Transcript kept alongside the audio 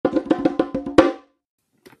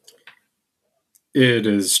It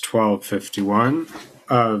is 12:51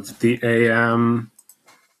 of the AM,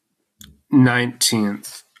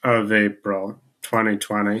 19th of April,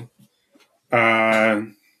 2020.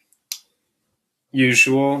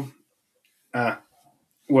 Usual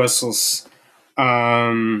whistles,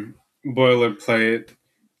 boilerplate.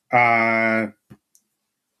 I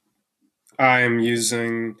am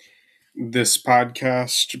using this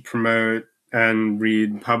podcast to promote and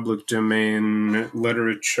read public domain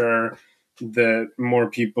literature that more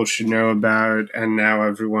people should know about, and now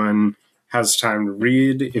everyone has time to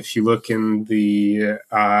read. If you look in the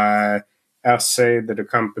essay that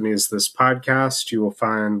accompanies this podcast, you will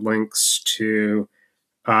find links to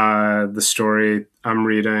the story I'm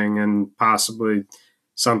reading and possibly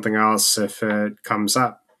something else if it comes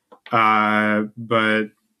up. But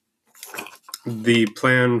the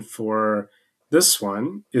plan for this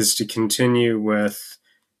one is to continue with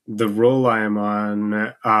the role I am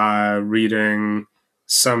on, reading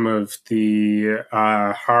some of the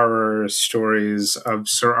horror stories of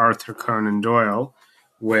Sir Arthur Conan Doyle,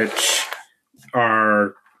 which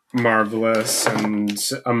are marvelous, and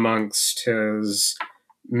amongst his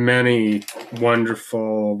many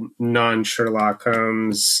wonderful non-Sherlock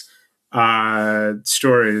Holmes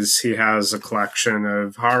stories, he has a collection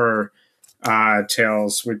of horror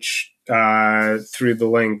tales, which through the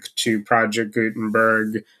link to Project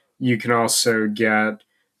Gutenberg, you can also get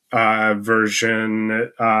a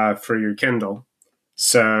version for your Kindle.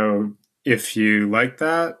 So if you like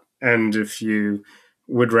that, and if you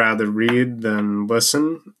would rather read than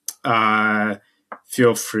listen,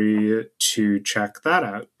 feel free to check that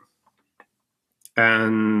out.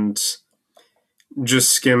 And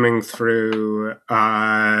just skimming through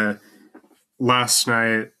last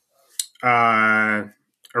night,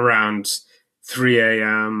 around 3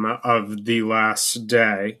 a.m. of the last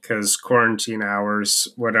day, because quarantine hours,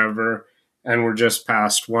 whatever, and we're just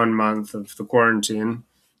past 1 month of the quarantine,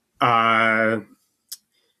 that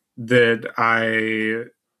I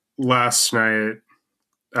last night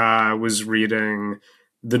was reading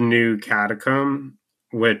The New Catacomb,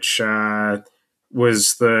 which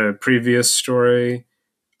was the previous story.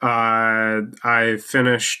 I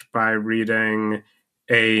finished by reading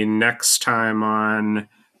a Next Time On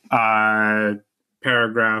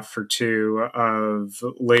paragraph or two of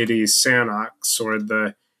Lady Sannox, or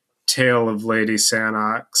the Tale of Lady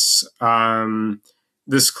Sannox.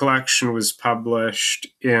 This collection was published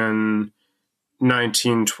in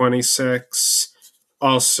 1926.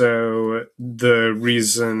 Also, the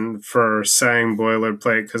reason for saying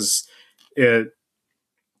boilerplate, because it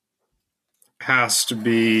has to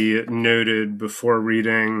be noted before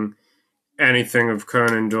reading anything of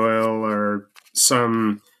Conan Doyle or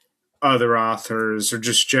some other authors, or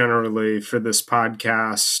just generally for this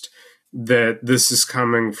podcast, that this is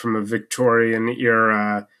coming from a Victorian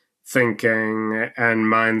era thinking and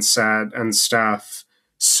mindset and stuff.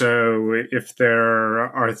 So if there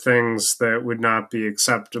are things that would not be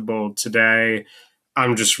acceptable today,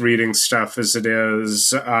 I'm just reading stuff as it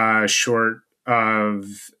is, short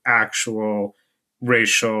of actual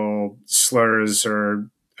racial slurs or,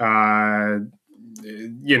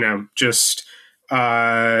 just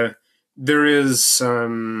there is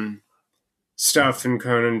some stuff in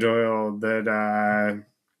Conan Doyle that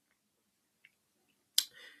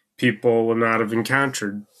people will not have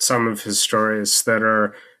encountered. Some of his stories that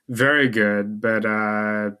are very good,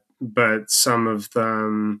 but some of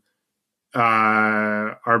them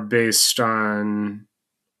are based on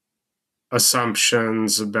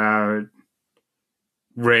assumptions about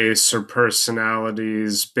race or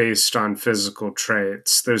personalities based on physical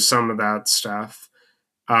traits. There's some of that stuff.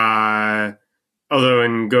 Although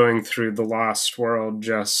in going through The Lost World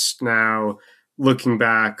just now, looking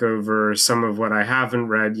back over some of what I haven't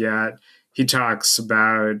read yet, he talks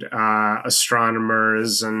about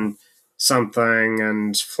astronomers and something,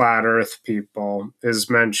 and flat earth people is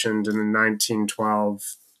mentioned in a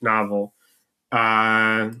 1912 novel.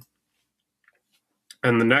 And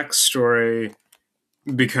the next story,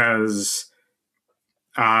 because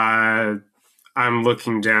I'm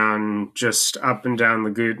looking down, just up and down the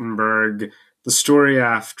Gutenberg, the story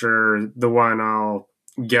after the one I'll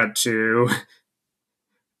get to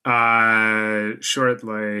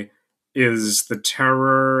shortly is The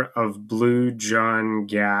Terror of Blue John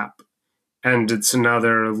Gap. And it's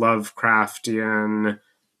another Lovecraftian,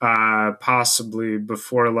 possibly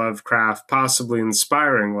before Lovecraft, possibly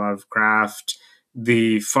inspiring Lovecraft.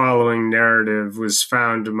 The following narrative was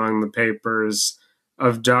found among the papers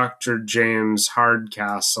of Dr. James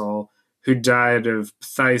Hardcastle, who died of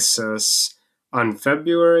phthisis on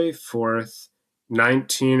February 4th,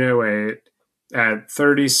 1908, at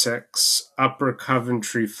 36 Upper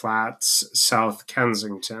Coventry Flats, South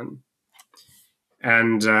Kensington.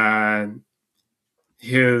 And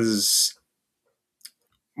his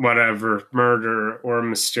whatever murder or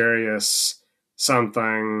mysterious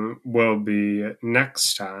something will be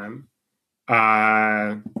next time.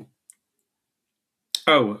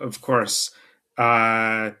 Of course.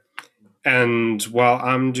 And while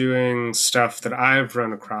I'm doing stuff that I've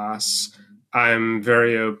run across, I'm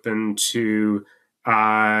very open to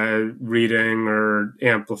reading or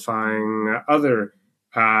amplifying other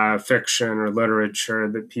fiction or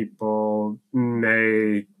literature that people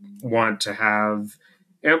may want to have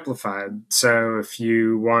amplified. So if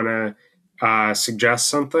you want to suggest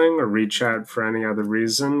something or reach out for any other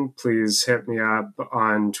reason, please hit me up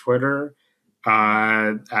on Twitter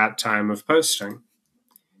at time of posting.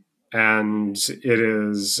 And it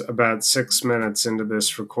is about 6 minutes into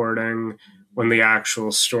this recording when the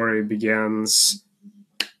actual story begins.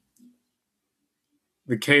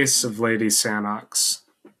 The Case of Lady Sannox.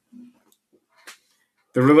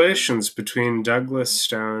 The relations between Douglas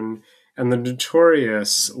Stone and the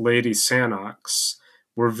notorious Lady Sannox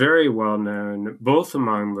were very well known, both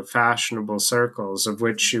among the fashionable circles of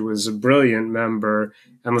which she was a brilliant member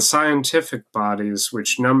and the scientific bodies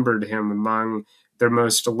which numbered him among their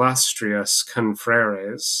most illustrious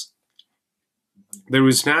confreres. There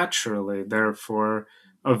was naturally, therefore,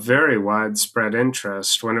 a very widespread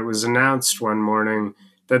interest when it was announced one morning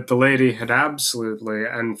that the lady had absolutely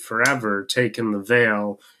and forever taken the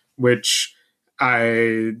veil, which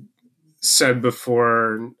I said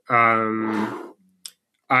before,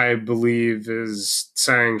 I believe is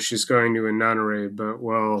saying she's going to a nunnery, but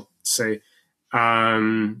we'll say,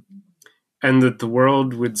 and that the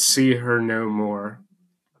world would see her no more.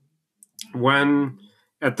 When,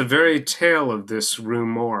 at the very tail of this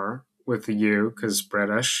rumour, with a U, because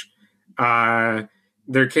British,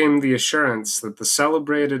 there came the assurance that the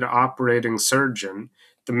celebrated operating surgeon,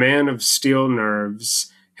 the man of steel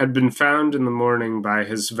nerves, had been found in the morning by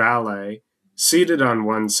his valet, seated on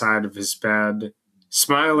one side of his bed,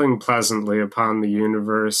 smiling pleasantly upon the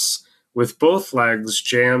universe, with both legs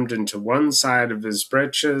jammed into one side of his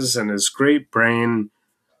breeches and his great brain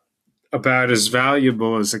about as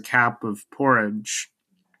valuable as a cap of porridge.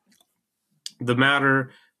 The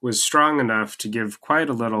matter was strong enough to give quite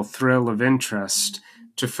a little thrill of interest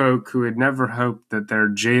to folk who had never hoped that their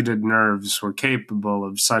jaded nerves were capable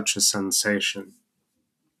of such a sensation.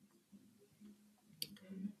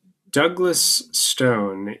 Douglas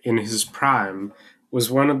Stone, in his prime, was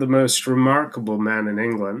one of the most remarkable men in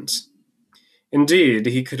England. Indeed,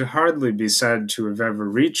 he could hardly be said to have ever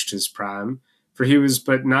reached his prime, for he was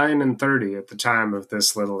but 39 at the time of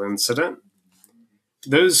this little incident.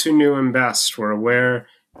 Those who knew him best were aware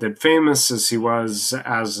that, famous as he was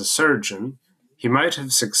as a surgeon, he might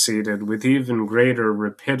have succeeded with even greater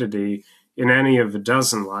rapidity in any of a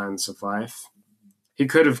dozen lines of life. He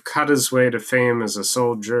could have cut his way to fame as a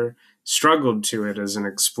soldier, struggled to it as an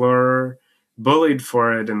explorer, bullied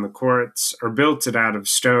for it in the courts, or built it out of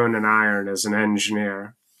stone and iron as an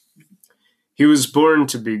engineer. He was born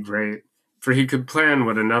to be great, for he could plan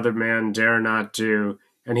what another man dare not do,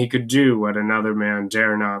 and he could do what another man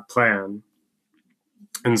dare not plan.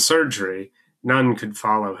 In surgery, none could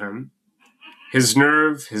follow him. His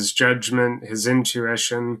nerve, his judgment, his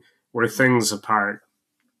intuition were things apart.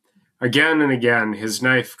 Again and again his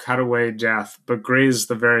knife cut away death, but grazed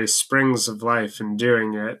the very springs of life in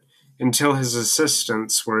doing it, until his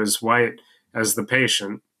assistants were as white as the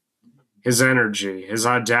patient. His energy, his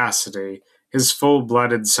audacity, his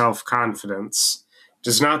full-blooded self-confidence,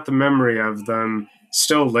 does not the memory of them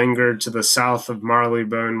still linger to the south of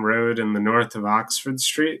Marylebone Road and the north of Oxford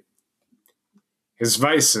Street? His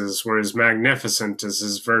vices were as magnificent as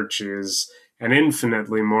his virtues, and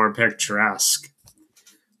infinitely more picturesque.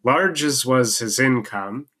 Large as was his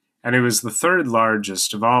income, and it was the third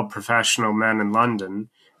largest of all professional men in London,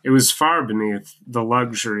 it was far beneath the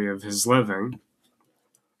luxury of his living.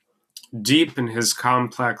 Deep in his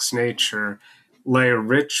complex nature lay a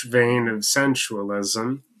rich vein of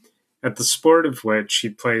sensualism, at the sport of which he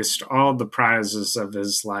placed all the prizes of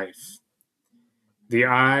his life. The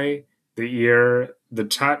eye, the ear, the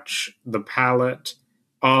touch, the palate,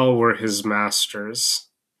 all were his masters.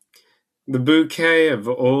 The bouquet of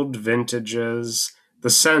old vintages, the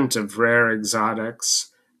scent of rare exotics,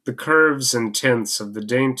 the curves and tints of the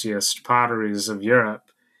daintiest potteries of Europe,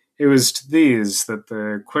 it was to these that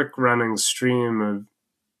the quick-running stream of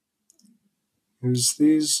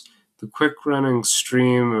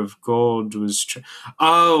gold was.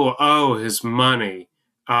 His money.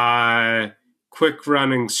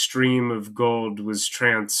 quick-running stream of gold was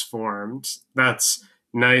transformed. That's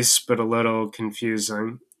nice, but a little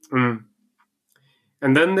confusing. And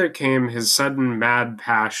then there came his sudden mad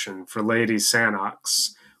passion for Lady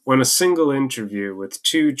Sannox, when a single interview with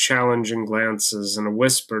 2 challenging glances and a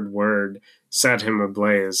whispered word set him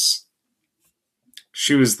ablaze.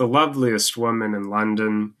 She was the loveliest woman in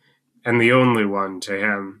London, and the only one to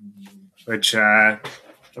him, which,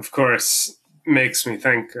 of course, makes me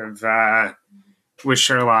think of, with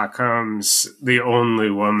Sherlock Holmes, the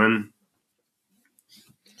only woman.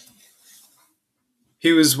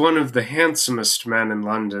 He was one of the handsomest men in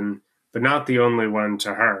London, but not the only one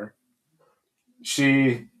to her.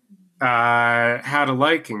 She had a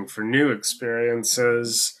liking for new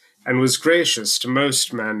experiences and was gracious to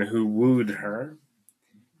most men who wooed her.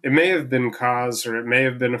 It may have been cause or it may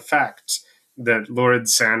have been effect that Lord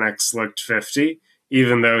Sannox looked 50,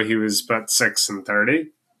 even though he was but 36.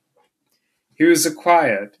 He was a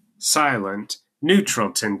quiet, silent,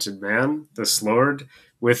 neutral-tinted man, this lord,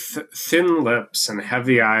 with thin lips and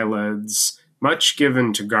heavy eyelids, much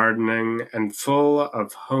given to gardening and full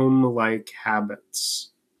of home-like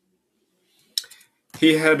habits.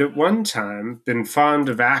 He had at one time been fond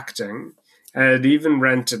of acting, and had even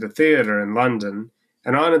rented a theatre in London,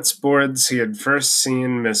 and on its boards he had first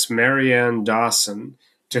seen Miss Marianne Dawson,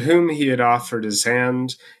 to whom he had offered his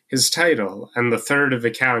hand, his title, and the third of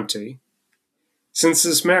a county. Since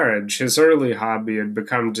his marriage, his early hobby had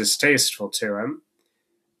become distasteful to him.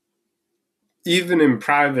 Even in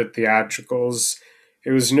private theatricals,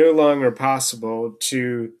 it was no longer possible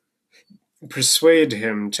to persuade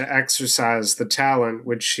him to exercise the talent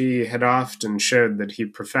which he had often showed that he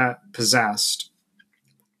possessed.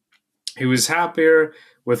 He was happier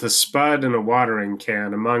with a spud and a watering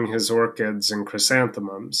can among his orchids and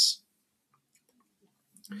chrysanthemums.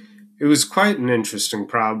 It was quite an interesting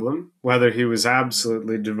problem, whether he was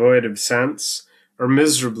absolutely devoid of sense or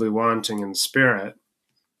miserably wanting in spirit.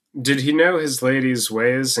 Did he know his lady's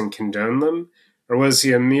ways and condone them, or was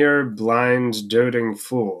he a mere blind, doting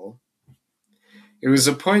fool? It was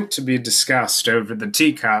a point to be discussed over the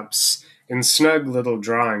teacups in snug little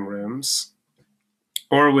drawing rooms,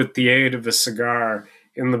 or with the aid of a cigar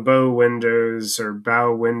in the bow windows or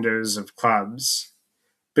bow windows of clubs.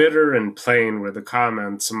 Bitter and plain were the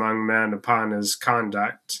comments among men upon his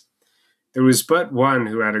conduct. There was but one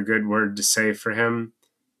who had a good word to say for him,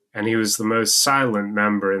 and he was the most silent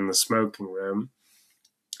member in the smoking room.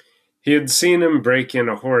 He had seen him break in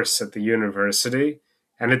a horse at the university,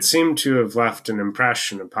 and it seemed to have left an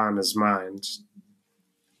impression upon his mind.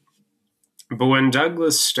 But when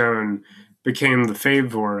Douglas Stone became the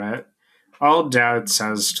favorite, all doubts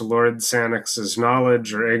as to Lord Sannox's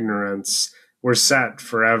knowledge or ignorance were set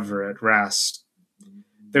forever at rest.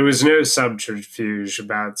 There was no subterfuge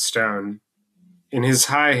about Stone. In his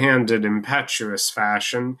high-handed, impetuous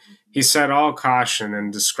fashion, he set all caution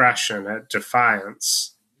and discretion at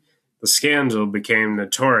defiance. The scandal became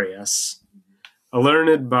notorious. A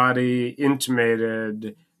learned body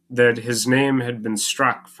intimated that his name had been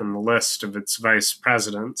struck from the list of its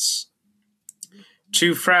vice-presidents.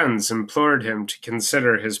 2 friends implored him to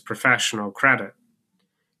consider his professional credit.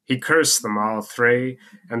 He cursed them all 3,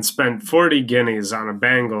 and spent 40 guineas on a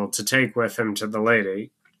bangle to take with him to the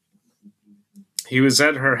lady. He was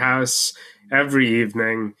at her house every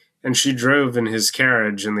evening, and she drove in his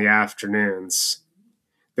carriage in the afternoons.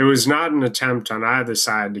 There was not an attempt on either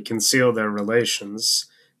side to conceal their relations,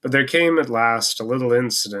 but there came at last a little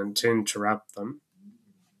incident to interrupt them.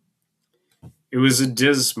 It was a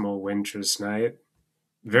dismal winter's night,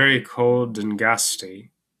 very cold and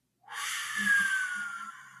gusty.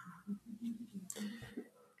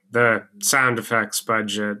 The sound effects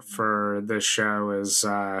budget for this show is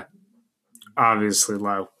obviously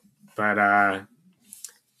low, but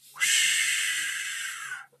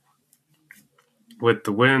with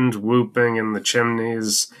the wind whooping in the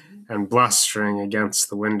chimneys and blustering against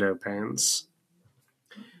the window panes.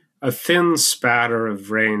 A thin spatter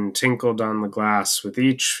of rain tinkled on the glass with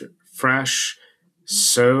each fresh,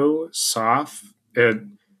 so soft, it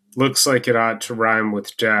looks like it ought to rhyme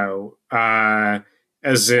with dough,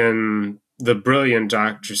 as in the brilliant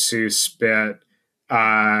Dr. Seuss bit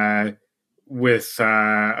with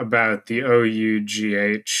about the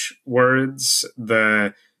OUGH words,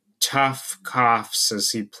 the tough coughs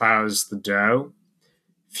as he plows the dough.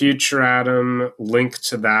 Future Adam linked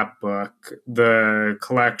to that book. The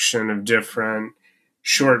collection of different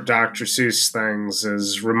short Dr. Seuss things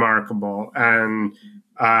is remarkable, and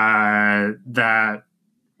that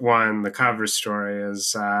one, the cover story,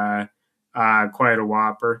 is quite a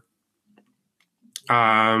whopper.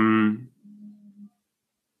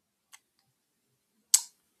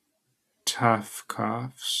 tough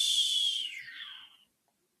coughs.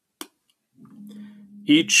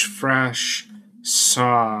 Each fresh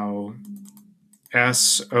sough,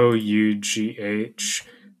 S-O-U-G-H,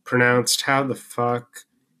 pronounced how the fuck,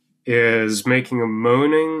 is making a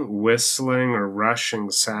moaning, whistling, or rushing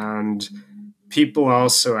sound. People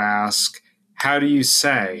also ask, how do you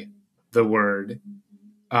say the word?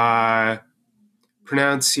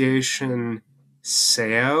 Pronunciation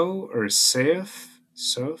Seo or Seif?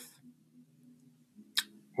 Soph?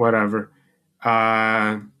 Whatever.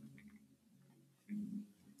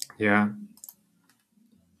 Yeah.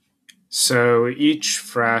 So each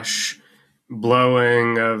fresh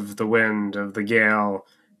blowing of the wind, of the gale,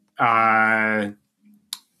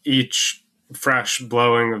 each fresh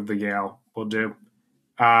blowing of the gale will do.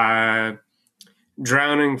 Drowning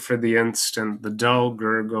for the instant the dull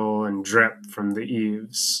gurgle and drip from the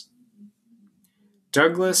eaves.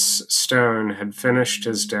 Douglas Stone had finished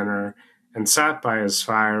his dinner and sat by his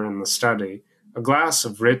fire in the study, a glass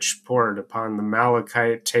of rich port upon the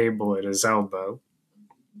malachite table at his elbow.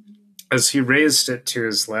 As he raised it to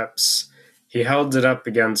his lips, he held it up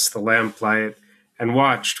against the lamplight and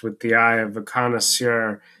watched with the eye of a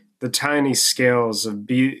connoisseur the tiny scales of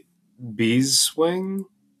beeswing?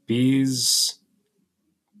 Beeswing?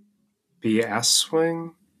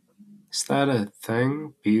 Is that a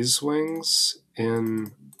thing? Beeswings?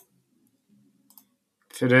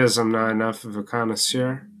 If it is, I'm not enough of a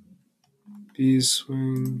connoisseur.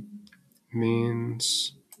 Beeswing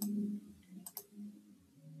means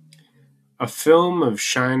a film of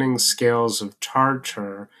shining scales of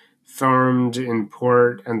tartar formed in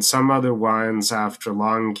port and some other wines after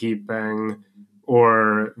long keeping,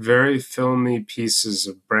 or very filmy pieces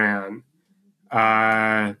of bran.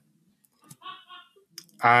 I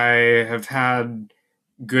have had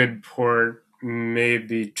good port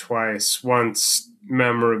maybe twice, once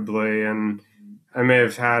memorably, and I may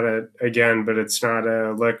have had it again, but it's not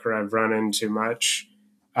a liquor I've run into much.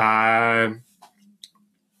 But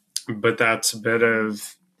that's a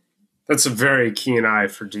very keen eye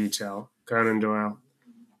for detail, Conan Doyle.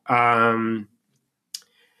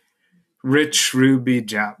 Rich ruby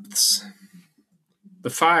depths.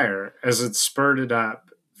 The fire, as it spurted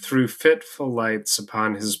up, threw fitful lights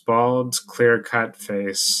upon his bald, clear-cut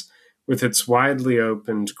face, with its widely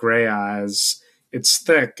opened gray eyes, its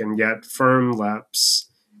thick and yet firm lips,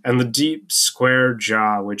 and the deep, square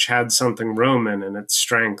jaw which had something Roman in its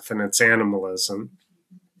strength and its animalism.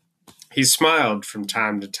 He smiled from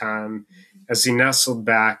time to time as he nestled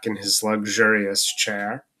back in his luxurious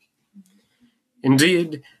chair.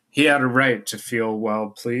 Indeed, he had a right to feel well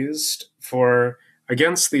pleased, for,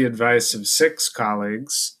 against the advice of 6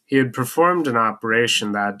 colleagues, he had performed an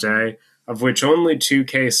operation that day of which only 2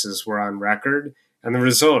 cases were on record, and the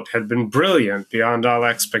result had been brilliant beyond all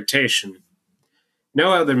expectation.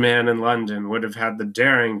 No other man in London would have had the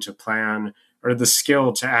daring to plan or the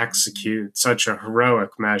skill to execute such a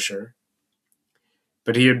heroic measure.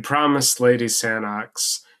 But he had promised Lady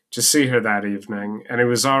Sannox to see her that evening, and it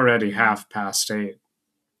was already 8:30.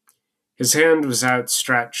 His hand was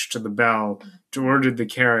outstretched to the bell to order the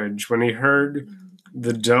carriage when he heard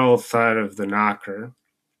the dull thud of the knocker.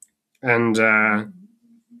 And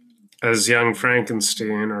as young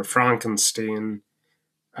Frankenstein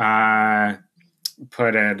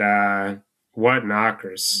put it, what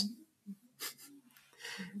knockers?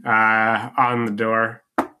 On the door.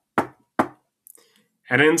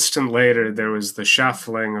 An instant later, there was the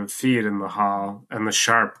shuffling of feet in the hall and the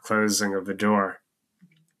sharp closing of the door.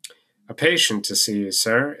 "A patient to see you,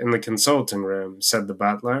 sir, in the consulting room," said the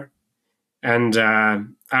butler. And I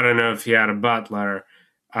don't know if he had a butler.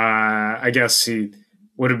 I guess he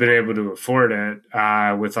would have been able to afford it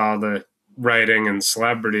with all the writing and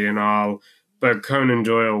celebrity and all. But Conan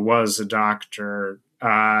Doyle was a doctor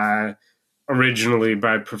originally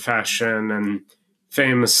by profession, and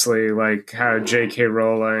famously, like how J.K.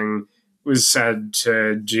 Rowling was said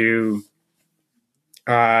to do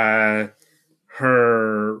her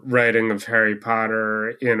writing of Harry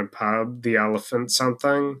Potter in a pub, the Elephant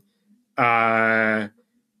something, that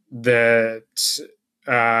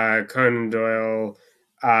Conan Doyle,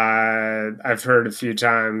 I've heard a few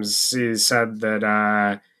times, he said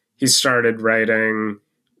that he started writing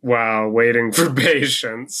while waiting for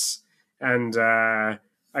patients. And I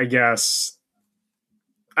guess,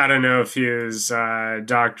 I don't know if he was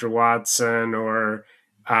Dr. Watson or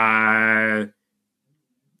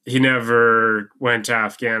he never went to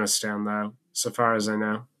Afghanistan, though, so far as I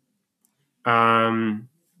know.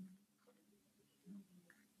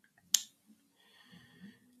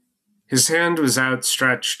 His hand was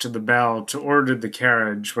outstretched to the bell to order the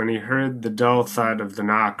carriage when he heard the dull thud of the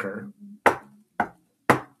knocker.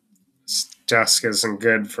 desk isn't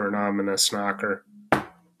good for an ominous knocker.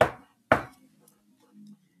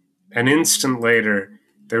 An instant later,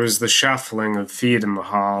 there was the shuffling of feet in the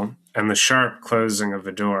hall and the sharp closing of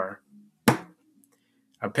a door.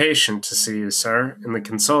 "A patient to see you, sir, in the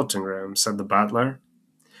consulting room," said the butler.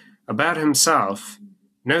 "About himself?"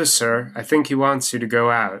 "No, sir. I think he wants you to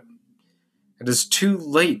go out." "It is too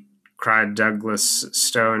late," cried Douglas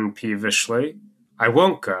Stone peevishly. "I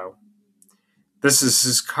won't go." "This is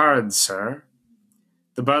his card, sir."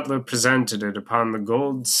 The butler presented it upon the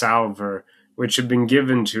gold salver which had been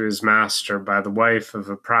given to his master by the wife of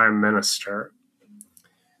a prime minister.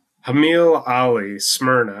 "Hamil Ali,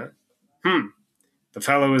 Smyrna. The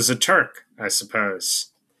fellow is a Turk, I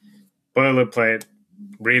suppose." Boilerplate.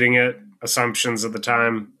 Reading it, assumptions at the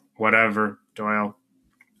time, whatever, Doyle.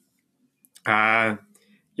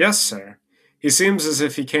 Yes, sir. He seems as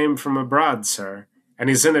if he came from abroad, sir, and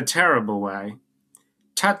he's in a terrible way."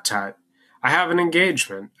 "Tut-tut. I have an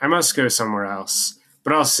engagement. I must go somewhere else.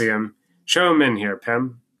 But I'll see him. Show him in here,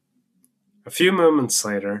 Pym." A few moments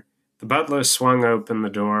later, the butler swung open the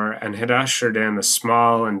door and had ushered in a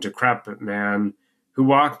small and decrepit man who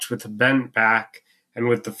walked with a bent back and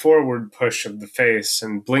with the forward push of the face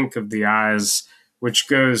and blink of the eyes which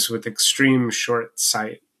goes with extreme short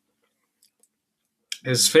sight.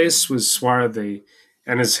 His face was swarthy,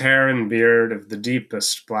 and his hair and beard of the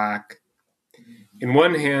deepest black. In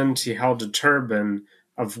one hand he held a turban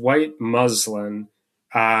of white muslin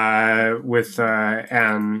with not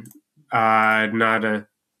a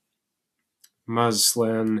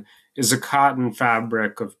muslin, is a cotton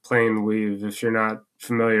fabric of plain weave, if you're not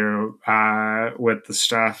familiar with the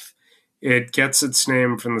stuff. It gets its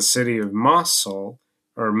name from the city of Mosul,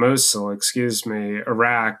 Iraq,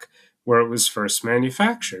 where it was first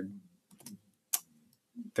manufactured.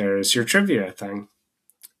 There's your trivia thing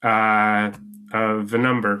of a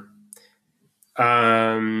number.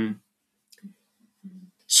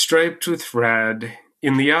 Striped with red.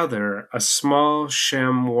 In the other, a small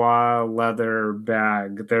chamois leather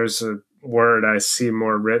bag. There's a word I see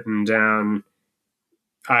more written down.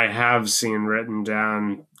 I have seen written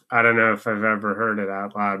down. I don't know if I've ever heard it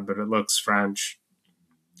out loud, but it looks French.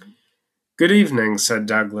 "Good evening," said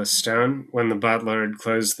Douglas Stone, when the butler had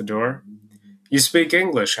closed the door. "You speak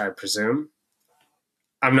English, I presume?"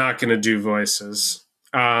 I'm not going to do voices.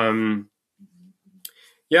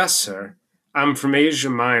 Yes, sir. I'm from Asia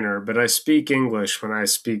Minor, but I speak English when I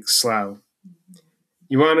speak slow.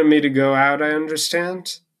 You wanted me to go out, I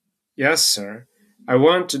understand? Yes, sir. I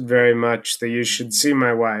wanted very much that you should see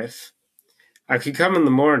my wife. I could come in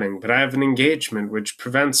the morning, but I have an engagement which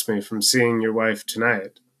prevents me from seeing your wife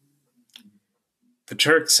tonight. The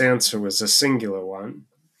Turk's answer was a singular one.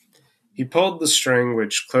 He pulled the string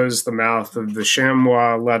which closed the mouth of the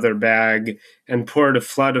chamois leather bag and poured a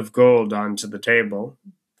flood of gold onto the table.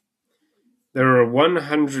 "There are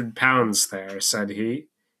 100 pounds there," said he,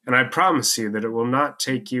 "and I promise you that it will not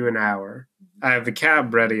take you an hour. I have a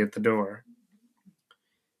cab ready at the door."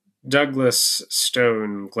 Douglas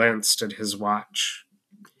Stone glanced at his watch.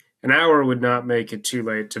 An hour would not make it too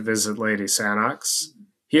late to visit Lady Sannox.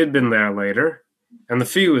 He had been there later, and the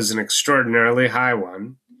fee was an extraordinarily high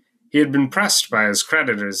one. He had been pressed by his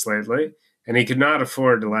creditors lately, and he could not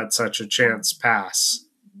afford to let such a chance pass.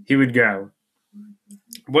 He would go.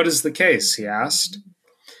 "What is the case?" he asked.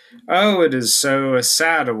 "Oh, it is so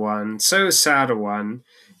sad a one.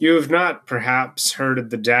 You have not, perhaps, heard of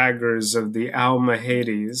the daggers of the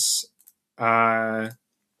Almohades."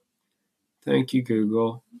 Thank you,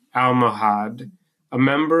 Google. Almohad, a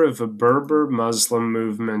member of a Berber Muslim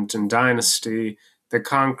movement and dynasty that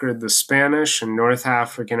conquered the Spanish and North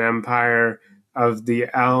African Empire of the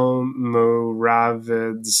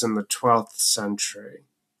Almoravids in the 12th century.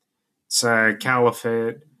 It's a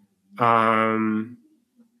caliphate in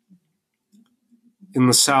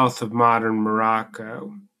the south of modern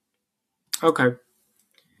Morocco. Okay.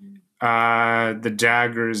 The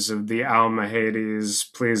daggers of the Almohades,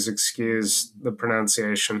 please excuse the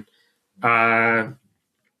pronunciation.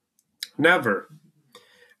 Never.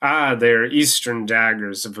 They are Eastern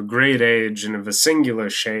daggers of a great age and of a singular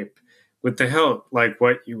shape, with the hilt like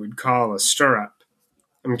what you would call a stirrup.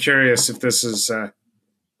 I'm curious if this is a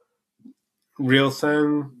real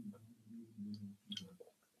thing.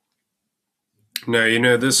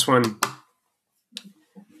 No, this one,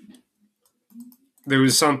 there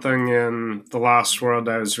was something in The Lost World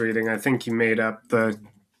I was reading. I think he made up the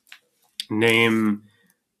name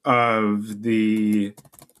of the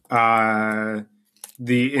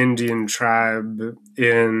Indian tribe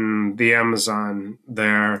in the Amazon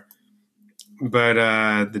there. But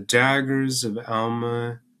the daggers of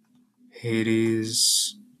Alma,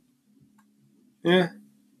 Hades. Yeah,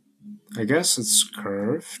 I guess it's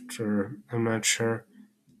curved, or I'm not sure.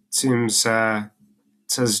 It seems, it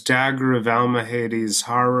says Dagger of Almohades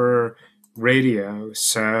Horror Radio,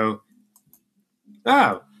 so,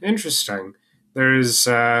 oh, interesting. There's,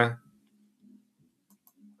 no,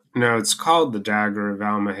 it's called The Dagger of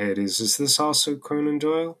Almohades. Is this also Conan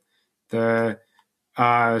Doyle? The,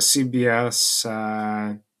 CBS,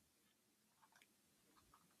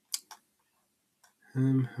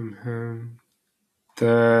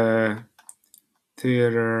 the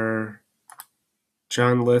theater,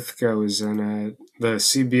 John Lithgow is in it. The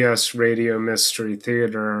CBS Radio Mystery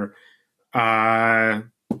Theater. Uh,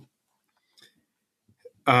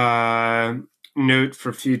 uh, Note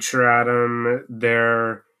for future Adam,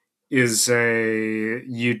 there is a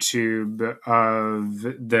YouTube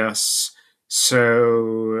of this.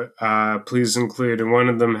 So please include, and one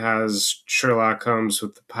of them has Sherlock Holmes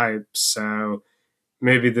with the pipe. So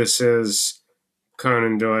maybe this is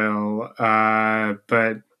Conan Doyle,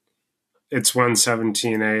 but it's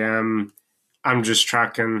 1:17 a.m. I'm just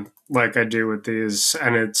tracking like I do with these,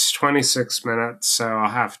 and it's 26 minutes, so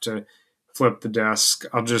I'll have to flip the desk.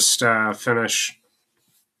 I'll just finish.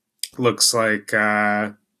 Looks like,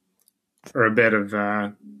 or a bit of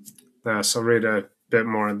this. I'll read a bit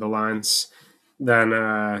more of the lines.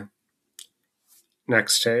 Then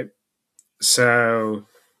next tape. So,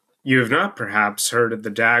 you have not perhaps heard of the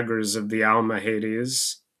daggers of the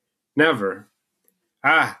Almohades? Never.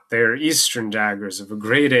 Ah, they are Eastern daggers of a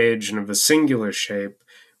great age and of a singular shape,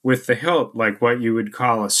 with the hilt like what you would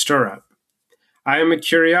call a stirrup. I am a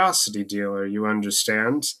curiosity dealer, you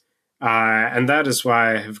understand, and that is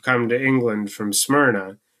why I have come to England from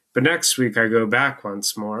Smyrna, but next week I go back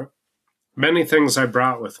once more. Many things I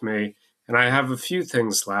brought with me, and I have a few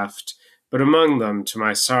things left, but among them, to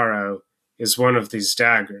my sorrow, is one of these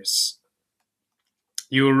daggers.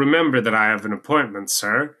 You will remember that I have an appointment,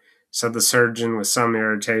 sir, said the surgeon with some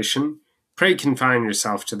irritation. Pray confine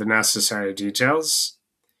yourself to the necessary details.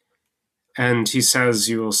 And he says,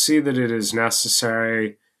 you will see that it is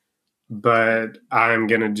necessary, but I'm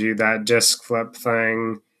going to do that disc flip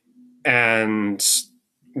thing, and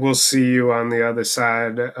we'll see you on the other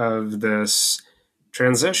side of this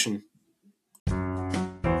transition.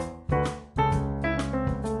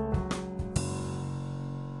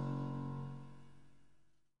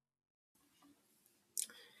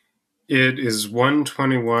 It is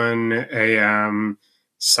 1:21 a.m.,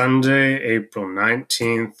 Sunday, April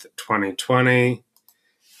 19th, 2020.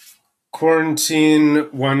 Quarantine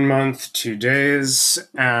 1 month, 2 days,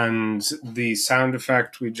 and the sound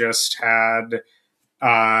effect we just had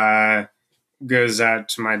goes out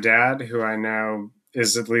to my dad, who I know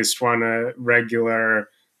is at least one regular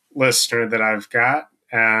listener that I've got,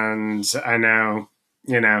 and I know,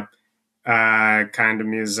 kind of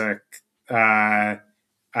music.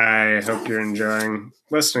 I hope you're enjoying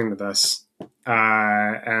listening to this,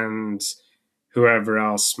 and whoever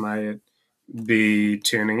else might be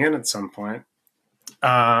tuning in at some point.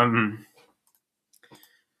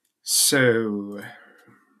 So,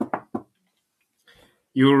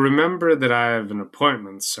 you will remember that I have an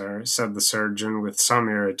appointment, sir, said the surgeon with some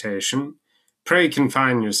irritation. Pray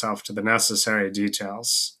confine yourself to the necessary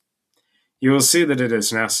details. You will see that it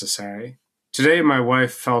is necessary. Today my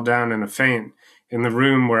wife fell down in a faint in the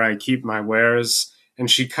room where I keep my wares,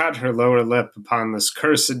 and she cut her lower lip upon this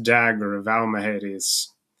cursed dagger of Almohades.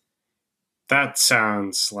 That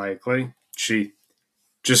sounds likely. She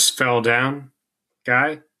just fell down,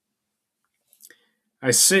 Guy?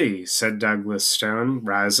 I see, said Douglas Stone,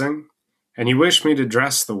 rising. And you wish me to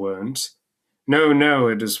dress the wound? No, no,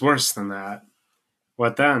 it is worse than that.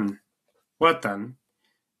 What then? What then?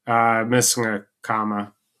 Missing a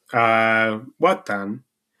comma. What then?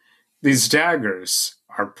 These daggers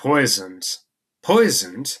are poisoned.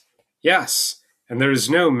 Poisoned? Yes, and there is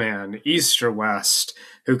no man, east or west,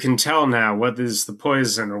 who can tell now what is the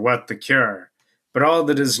poison or what the cure. But all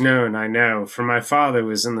that is known I know, for my father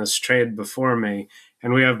was in this trade before me,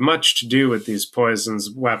 and we have much to do with these poisons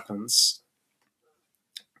weapons.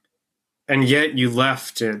 And yet you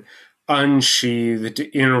left it unsheathed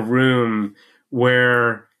in a room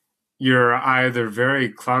where you're either very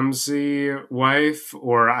clumsy wife,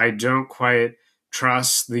 or I don't quite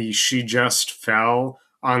trust the she just fell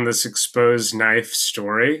on this exposed knife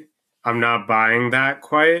story. I'm not buying that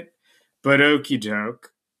quite, but okie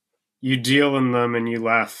doke. You deal in them and you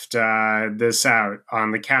left this out on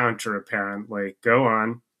the counter, apparently. Go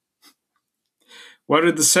on. What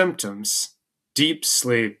are the symptoms? Deep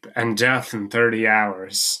sleep and death in 30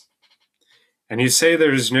 hours. And you say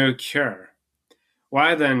there is no cure.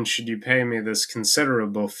 Why then should you pay me this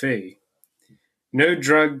considerable fee? No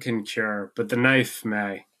drug can cure, but the knife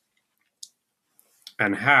may.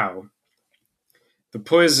 And how? The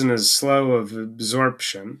poison is slow of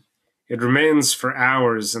absorption. It remains for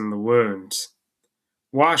hours in the wound.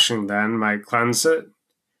 Washing, then, might cleanse it?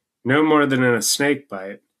 No more than in a snake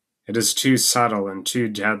bite. It is too subtle and too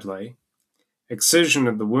deadly. Excision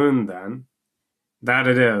of the wound, then? That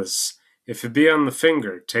it is. If it be on the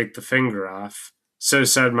finger, take the finger off. So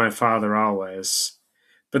said my father always.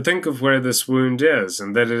 But think of where this wound is,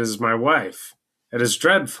 and that it is my wife. It is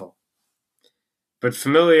dreadful. But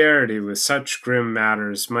familiarity with such grim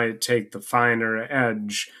matters might take the finer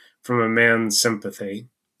edge from a man's sympathy.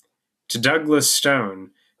 To Douglas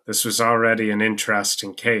Stone, this was already an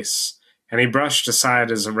interesting case, and he brushed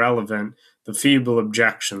aside as irrelevant the feeble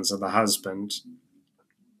objections of the husband.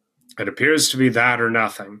 It appears to be that or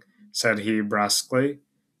nothing, said he brusquely.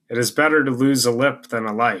 It is better to lose a lip than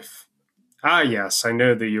a life. Ah, yes, I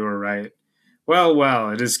know that you are right. Well, well,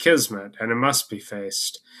 it is kismet, and it must be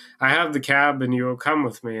faced. I have the cab, and you will come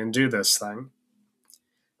with me and do this thing.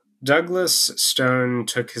 Douglas Stone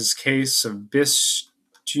took his case of bistouries.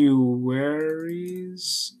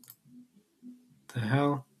 The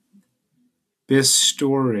hell?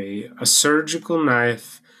 Bistoury, a surgical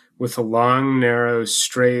knife with a long, narrow,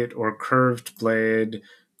 straight, or curved blade,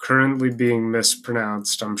 currently being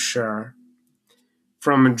mispronounced, I'm sure,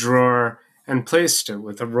 from a drawer, and placed it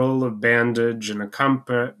with a roll of bandage and a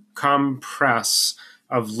compress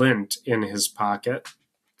of lint in his pocket.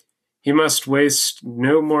 He must waste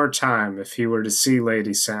no more time if he were to see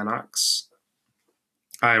Lady Sannox.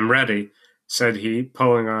 I am ready, said he,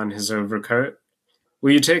 pulling on his overcoat.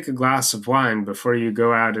 Will you take a glass of wine before you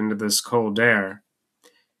go out into this cold air?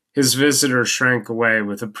 His visitor shrank away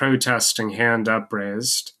with a protesting hand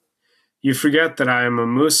upraised. You forget that I am a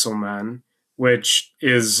Mussulman, which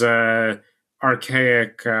is an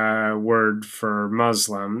archaic word for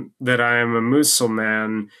Muslim, that I am a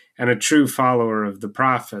Mussulman and a true follower of the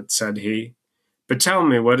Prophet, said he. But tell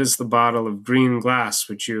me, what is the bottle of green glass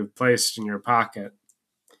which you have placed in your pocket?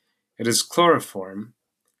 It is chloroform.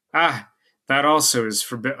 Ah, that also is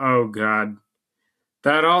oh, God.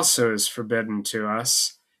 That also is forbidden to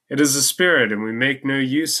us. It is a spirit, and we make no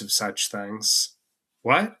use of such things.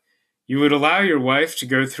 What? You would allow your wife to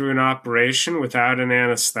go through an operation without an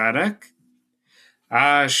anesthetic?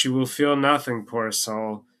 Ah, she will feel nothing, poor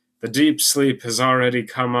soul. The deep sleep has already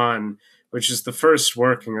come on, which is the first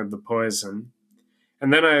working of the poison.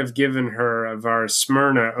 And then I have given her of our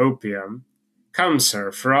Smyrna opium. Come,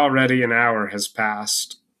 sir, for already an hour has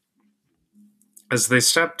passed. As they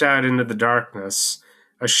stepped out into the darkness,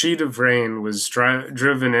 a sheet of rain was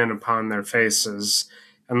driven in upon their faces,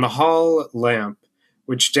 and the hall lamp,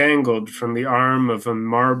 which dangled from the arm of a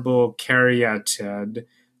marble caryatid,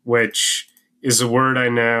 which is a word I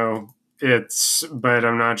know, but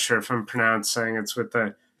I'm not sure if I'm pronouncing, it's with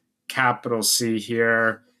a capital C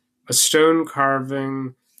here, a stone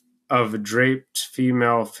carving of a draped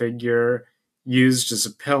female figure used as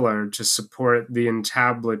a pillar to support the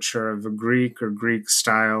entablature of a Greek or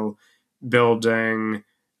Greek-style building,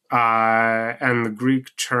 and the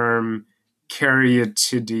Greek term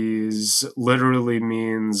Caryatides literally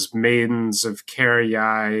means maidens of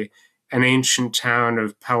Caryae, an ancient town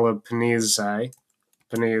of Peloponnese. Thank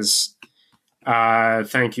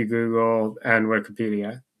you, Google and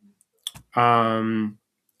Wikipedia. My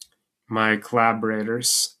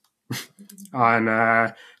collaborators on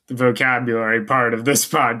the vocabulary part of this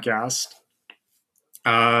podcast,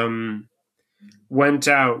 went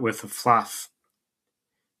out with a fluff.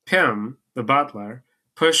 Pym, the butler,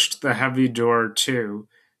 pushed the heavy door to,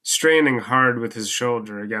 straining hard with his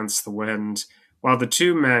shoulder against the wind, while the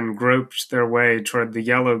two men groped their way toward the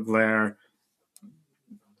yellow glare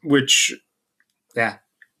which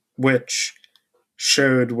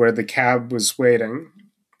showed where the cab was waiting.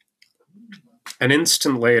 An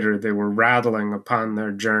instant later, they were rattling upon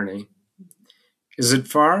their journey. Is it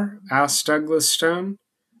far? Asked Douglas Stone.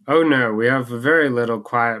 Oh, no, we have a very little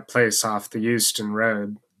quiet place off the Euston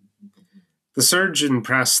Road. The surgeon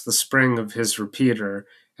pressed the spring of his repeater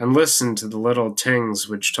and listened to the little tings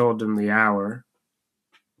which told him the hour.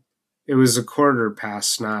 It was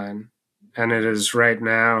 9:15, and it is right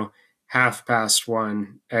now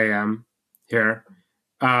 1:30 a.m. here.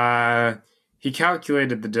 He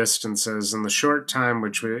calculated the distances and the short time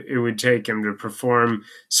which it would take him to perform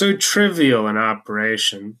so trivial an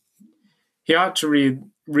operation. He ought to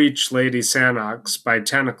reach Lady Sannox by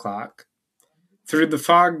 10 o'clock. Through the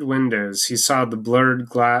fogged windows, he saw the blurred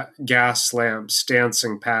gas lamps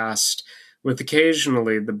dancing past, with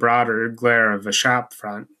occasionally the broader glare of a shop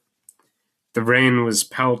front. The rain was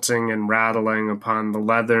pelting and rattling upon the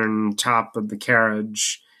leathern top of the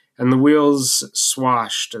carriage, and the wheels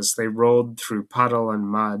swashed as they rolled through puddle and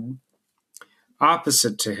mud.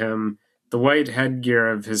 Opposite to him, the white headgear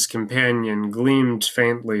of his companion gleamed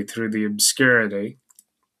faintly through the obscurity.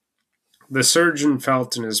 The surgeon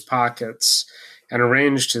felt in his pockets and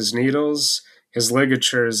arranged his needles, his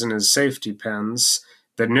ligatures, and his safety pins,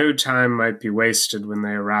 that no time might be wasted when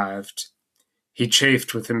they arrived. He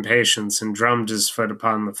chafed with impatience and drummed his foot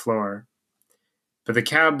upon the floor. But the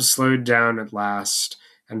cab slowed down at last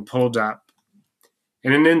and pulled up.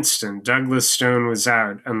 In an instant, Douglas Stone was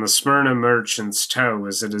out, and the Smyrna merchant's toe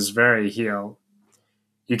was at his very heel.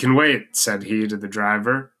 "You can wait," said he to the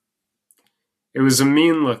driver. It was a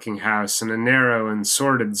mean-looking house in a narrow and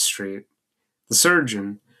sordid street. The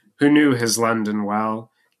surgeon, who knew his London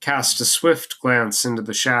well, cast a swift glance into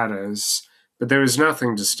the shadows, but there was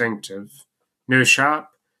nothing distinctive. No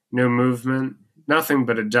shop, no movement, nothing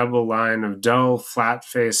but a double line of dull,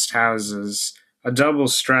 flat-faced houses, a double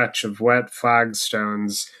stretch of wet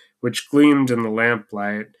flagstones which gleamed in the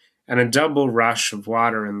lamplight, and a double rush of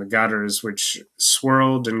water in the gutters which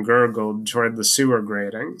swirled and gurgled toward the sewer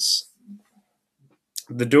gratings.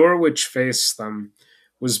 The door which faced them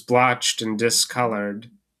was blotched and discolored,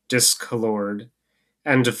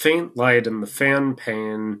 and a faint light in the fan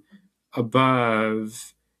pane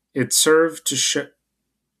above it served to show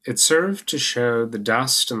the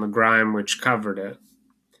dust and the grime which covered it.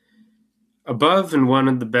 Above, in one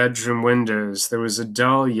of the bedroom windows, there was a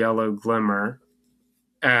dull yellow glimmer,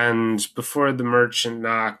 and before the merchant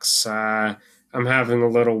knocks, I'm having a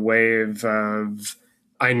little wave of,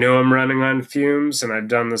 I know I'm running on fumes, and I've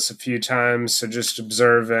done this a few times, so just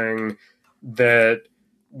observing that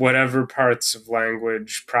whatever parts of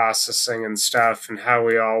language processing and stuff and how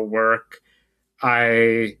we all work,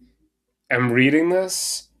 I am reading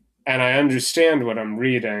this, and I understand what I'm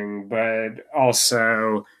reading, but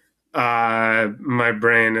also my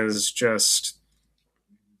brain is just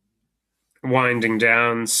winding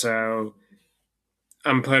down, so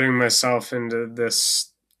I'm putting myself into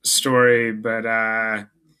this story, but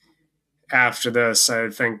after this, I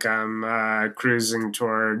think I'm cruising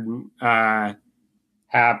toward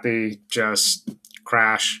happy, just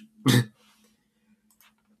crash.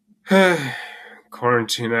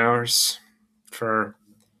 Quarantine hours, for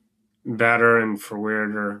better and for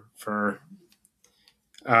weirder,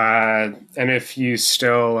 and if you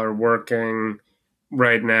still are working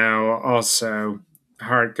right now, also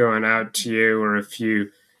heart going out to you, or if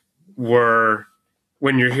you were,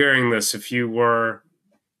 when you're hearing this, if you were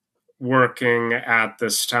working at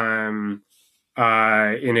this time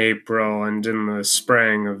in April and in the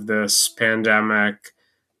spring of this pandemic,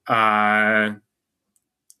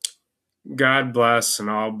 God bless and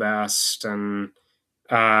all best, and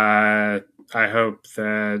I hope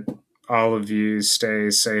that all of you stay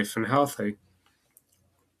safe and healthy.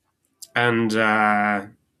 And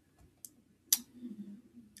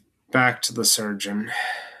back to the surgeon.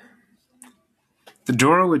 The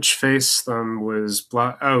door which faced them was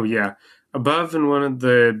above in one of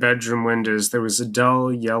the bedroom windows there was a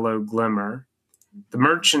dull yellow glimmer. The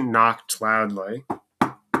merchant knocked loudly,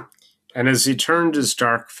 and as he turned his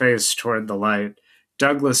dark face toward the light,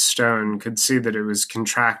 Douglas Stone could see that it was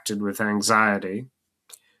contracted with anxiety.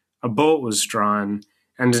 A bolt was drawn,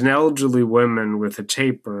 and an elderly woman with a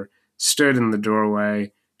taper stood in the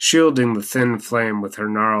doorway, shielding the thin flame with her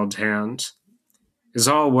gnarled hand. "Is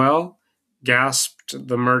all well?" gasped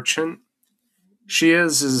the merchant. "She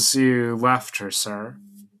is as you left her, sir.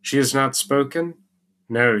 She has not spoken?"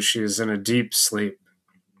 "No, she is in a deep sleep."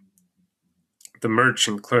 The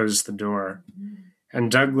merchant closed the door,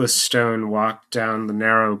 and Douglas Stone walked down the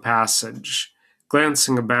narrow passage,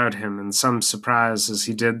 glancing about him in some surprise as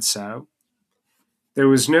he did so. There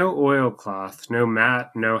was no oilcloth, no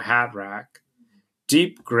mat, no hat rack.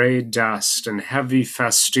 Deep gray dust and heavy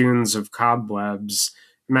festoons of cobwebs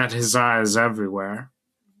met his eyes everywhere.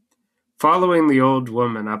 Following the old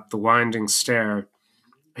woman up the winding stair,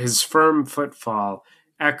 his firm footfall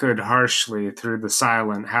echoed harshly through the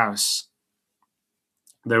silent house.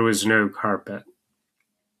 There was no carpet.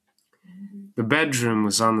 The bedroom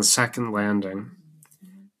was on the second landing.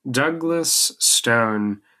 Douglas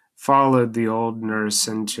Stone followed the old nurse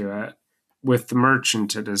into it, with the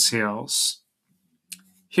merchant at his heels.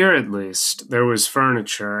 Here, at least, there was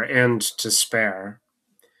furniture, and to spare.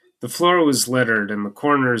 The floor was littered, and the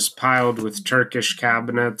corners piled with Turkish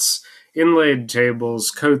cabinets, inlaid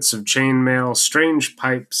tables, coats of chainmail, strange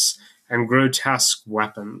pipes, and grotesque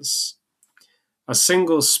weapons. A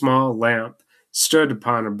single small lamp stood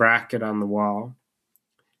upon a bracket on the wall.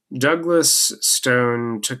 Douglas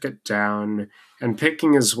Stone took it down and,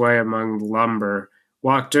 picking his way among the lumber,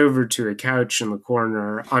 walked over to a couch in the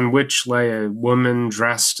corner on which lay a woman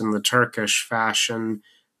dressed in the Turkish fashion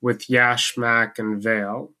with yashmak and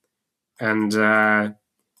veil. And that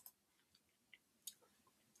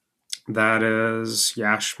is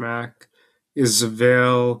yashmak is a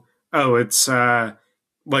veil. Oh, it's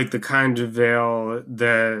like the kind of veil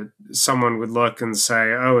that someone would look and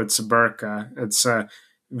say, oh, it's a burqa. It's a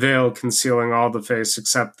veil concealing all the face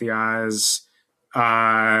except the eyes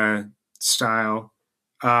uh, style.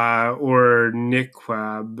 Or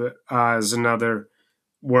niqab is another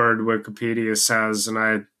word Wikipedia says, and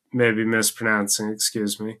I may be mispronouncing,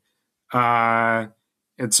 excuse me. Uh,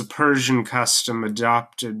 it's a Persian custom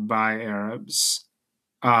adopted by Arabs.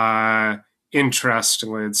 Uh,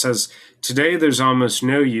 Interestingly, it says today there's almost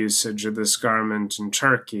no usage of this garment in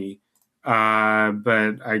Turkey,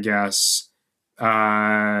 but I guess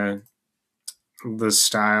the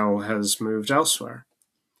style has moved elsewhere.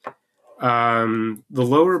 The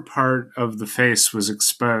lower part of the face was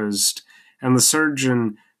exposed, and the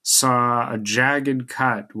surgeon saw a jagged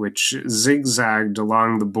cut which zigzagged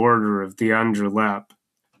along the border of the under lip.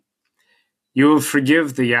 You will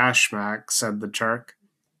forgive the yashmak, said the Turk.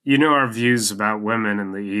 You know our views about women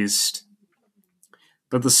in the East.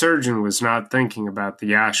 But the surgeon was not thinking about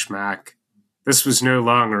the yashmak. This was no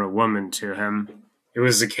longer a woman to him. It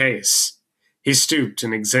was a case. He stooped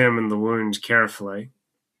and examined the wound carefully.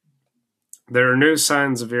 There are no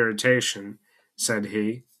signs of irritation, said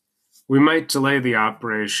he. We might delay the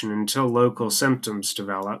operation until local symptoms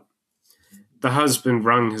develop. The husband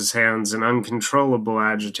wrung his hands in uncontrollable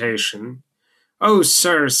agitation. Oh,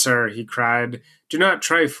 sir, he cried, do not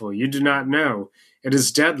trifle. You do not know. It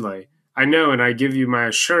is deadly. I know, and I give you my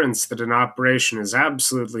assurance that an operation is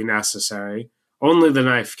absolutely necessary. Only the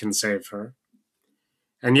knife can save her.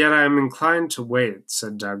 And yet I am inclined to wait,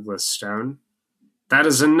 said Douglas Stone. That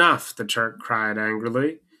is enough, the Turk cried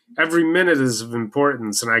angrily. Every minute is of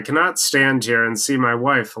importance, and I cannot stand here and see my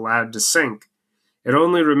wife allowed to sink. It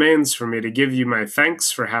only remains for me to give you my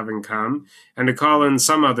thanks for having come, and to call in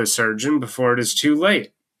some other surgeon before it is too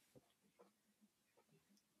late.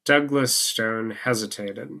 Douglas Stone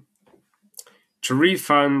hesitated. To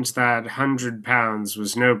refund that £100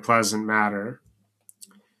 was no pleasant matter.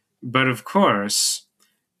 But of course,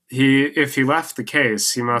 if he left the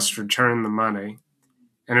case, he must return the money.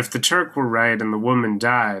 And if the Turk were right and the woman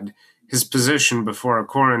died, his position before a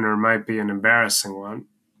coroner might be an embarrassing one.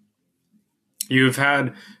 You have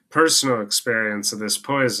had personal experience of this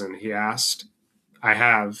poison, he asked. I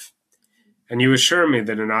have. And you assure me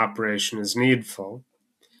that an operation is needful.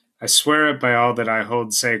 I swear it by all that I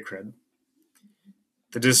hold sacred.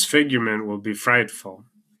 The disfigurement will be frightful.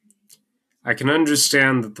 I can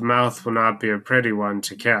understand that the mouth will not be a pretty one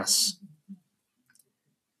to kiss.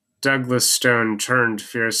 Douglas Stone turned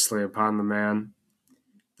fiercely upon the man.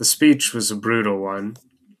 The speech was a brutal one,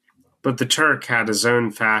 but the Turk had his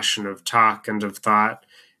own fashion of talk and of thought,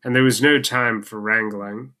 and there was no time for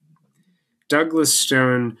wrangling. Douglas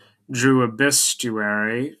Stone drew a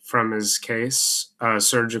bistoury from his case, a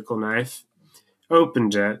surgical knife,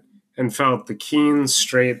 opened it, and felt the keen,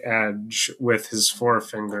 straight edge with his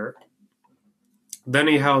forefinger. Then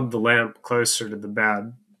he held the lamp closer to the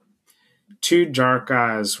bed. Two dark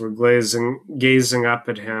eyes were gazing up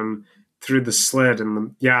at him through the slit in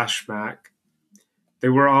the yashmak. They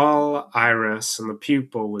were all iris, and the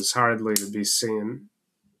pupil was hardly to be seen.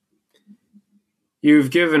 You've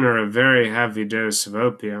given her a very heavy dose of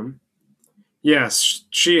opium. Yes,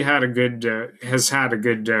 she has had a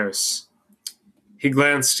good dose. He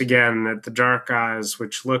glanced again at the dark eyes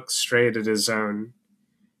which looked straight at his own.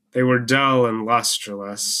 They were dull and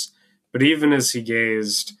lusterless, but even as he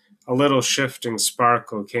gazed, a little shifting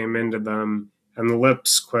sparkle came into them, and the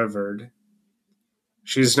lips quivered.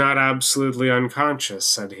 She is not absolutely unconscious,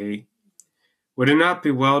 said he. Would it not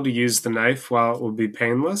be well to use the knife while it will be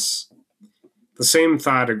painless? The same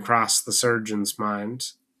thought had crossed the surgeon's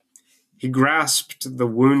mind. He grasped the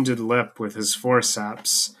wounded lip with his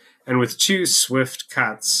forceps, and with two swift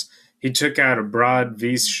cuts, he took out a broad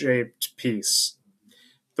V-shaped piece.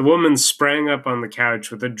 The woman sprang up on the couch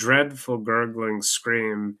with a dreadful gurgling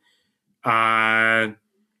scream. And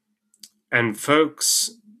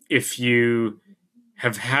folks, if you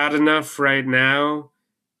have had enough right now,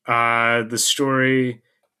 the story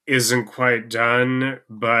isn't quite done,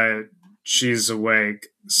 but she's awake.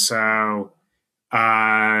 So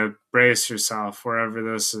brace yourself wherever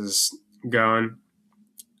this is going,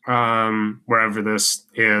 wherever this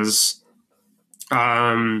is.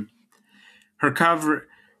 Her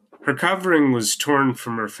covering was torn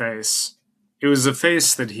from her face. It was a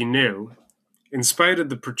face that he knew. In spite of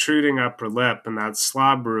the protruding upper lip and that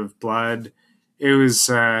slobber of blood, it was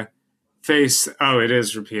a face. Oh, it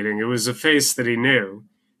is repeating. It was a face that he knew.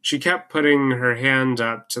 She kept putting her hand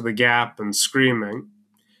up to the gap and screaming.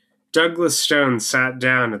 Douglas Stone sat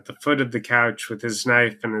down at the foot of the couch with his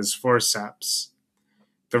knife and his forceps.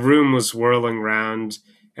 The room was whirling round,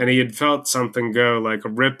 and he had felt something go like a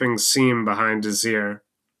ripping seam behind his ear.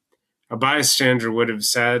 A bystander would have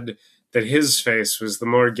said that his face was the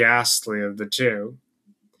more ghastly of the two.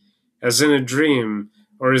 As in a dream,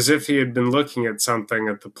 or as if he had been looking at something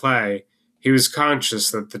at the play, he was conscious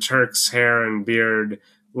that the Turk's hair and beard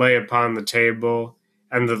lay upon the table,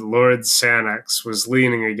 and that Lord Sannox was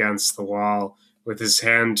leaning against the wall, with his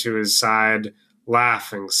hand to his side,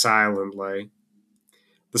 laughing silently.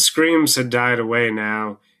 The screams had died away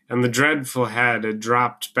now, and the dreadful head had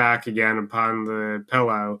dropped back again upon the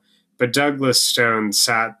pillow, but Douglas Stone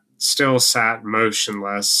still sat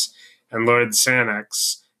motionless, and Lord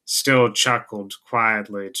Sannox still chuckled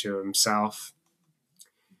quietly to himself.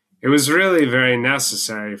 "It was really very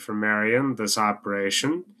necessary for Marion, this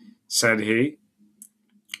operation," said he.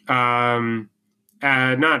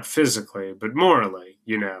 Not physically, but morally,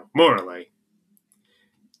 morally."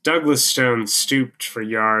 Douglas Stone stooped for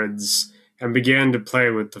yards and began to play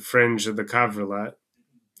with the fringe of the coverlet.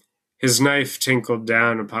 His knife tinkled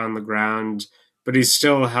down upon the ground, but he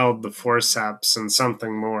still held the forceps and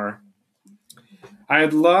something more. "I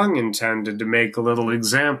had long intended to make a little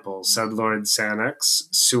example," said Lord Sannox,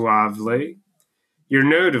 suavely. "Your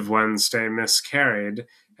note of Wednesday miscarried,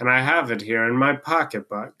 and I have it here in my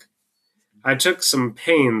pocketbook. I took some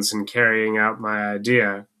pains in carrying out my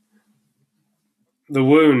idea. The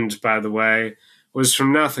wound, by the way, was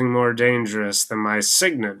from nothing more dangerous than my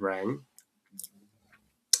signet ring."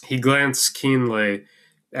 He glanced keenly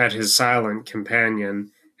at his silent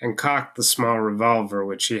companion and cocked the small revolver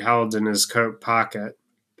which he held in his coat pocket.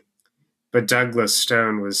 But Douglas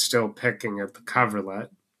Stone was still picking at the coverlet.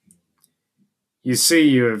 "You see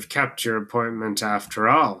you have kept your appointment after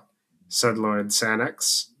all," said Lord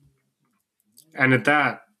Sannox. And at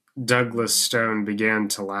that, Douglas Stone began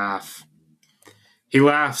to laugh. He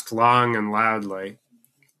laughed long and loudly.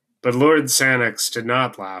 But Lord Sannox did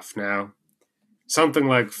not laugh now. Something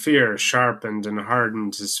like fear sharpened and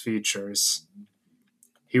hardened his features.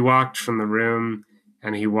 He walked from the room,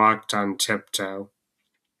 and he walked on tiptoe.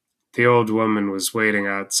 The old woman was waiting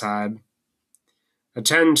outside.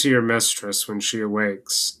 "Attend to your mistress when she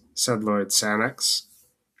awakes," said Lord Sannox.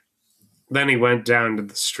 Then he went down to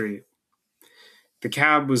the street. The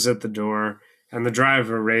cab was at the door, and the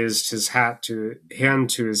driver raised his hand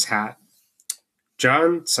to his hat.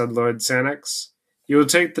 "John," said Lord Sannox, "you will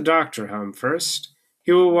take the doctor home first.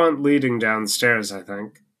 He will want leading downstairs, I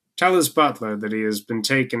think. Tell his butler that he has been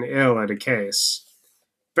taken ill at a case."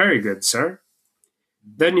 "Very good, sir."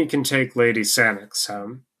 "Then you can take Lady Sannox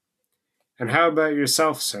home." "And how about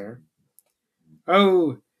yourself, sir?"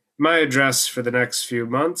 "Oh, my address for the next few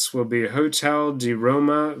months will be Hotel di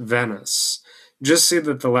Roma, Venice. Just see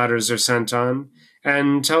that the letters are sent on,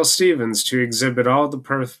 and tell Stevens to exhibit all the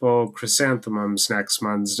purple chrysanthemums next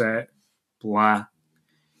Monday. Blah.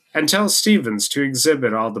 And tell Stevens to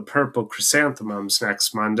exhibit all the purple chrysanthemums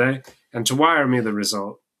next Monday, and to wire me the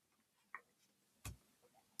result."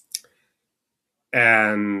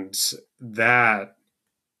 And that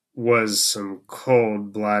was some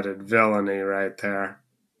cold-blooded villainy right there.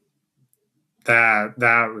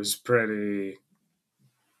 That was pretty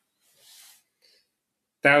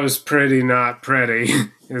not pretty,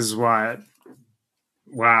 is what.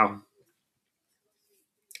 Wow.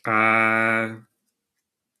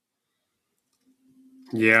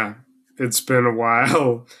 Yeah, it's been a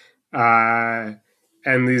while.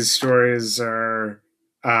 And these stories are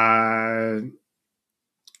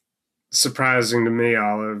surprising to me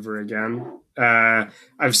all over again.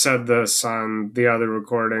 I've said this on the other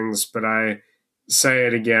recordings, but I say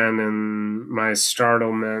it again in my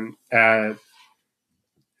startlement at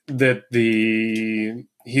that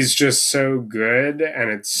he's just so good, and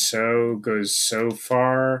it goes so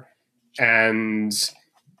far. And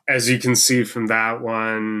as you can see from that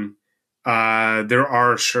one, there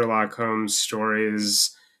are Sherlock Holmes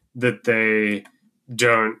stories that they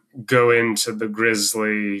don't go into the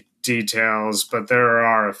grisly details, but there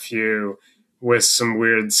are a few with some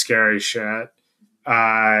weird, scary shit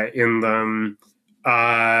in them.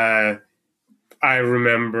 I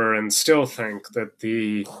remember and still think that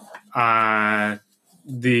the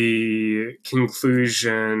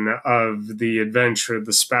conclusion of The Adventure of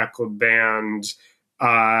the Speckled Band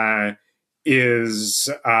is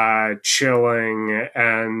chilling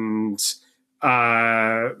and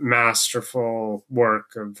masterful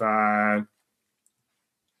work of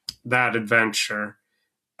that adventure,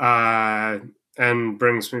 and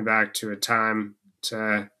brings me back to a time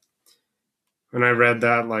when I read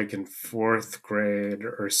that, like in fourth grade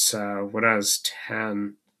or so, when I was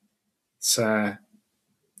 10. It's a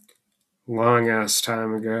long ass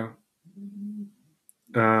time ago.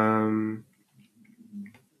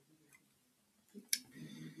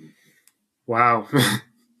 Wow.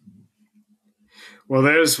 Well,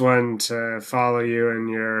 there's one to follow you in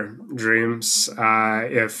your dreams.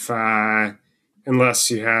 If unless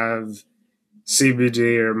you have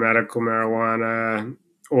CBD or medical marijuana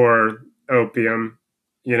or opium,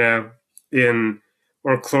 you know, in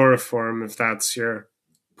or chloroform, if that's your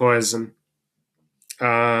poison.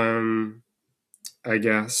 I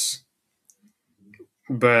guess.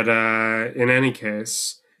 But in any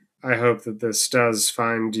case, I hope that this does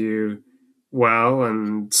find you well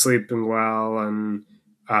and sleeping well and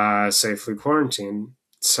safely quarantined.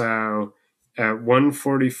 So at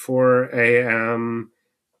 1:44 a.m.,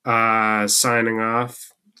 signing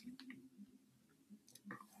off.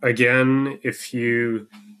 Again, if you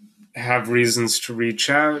have reasons to reach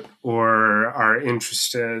out or are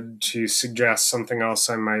interested to suggest something else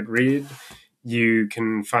I might read, you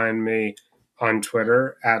can find me on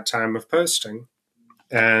Twitter at time of posting.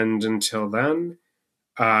 And until then,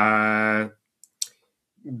 uh,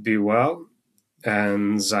 be well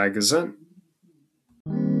and sei gesund.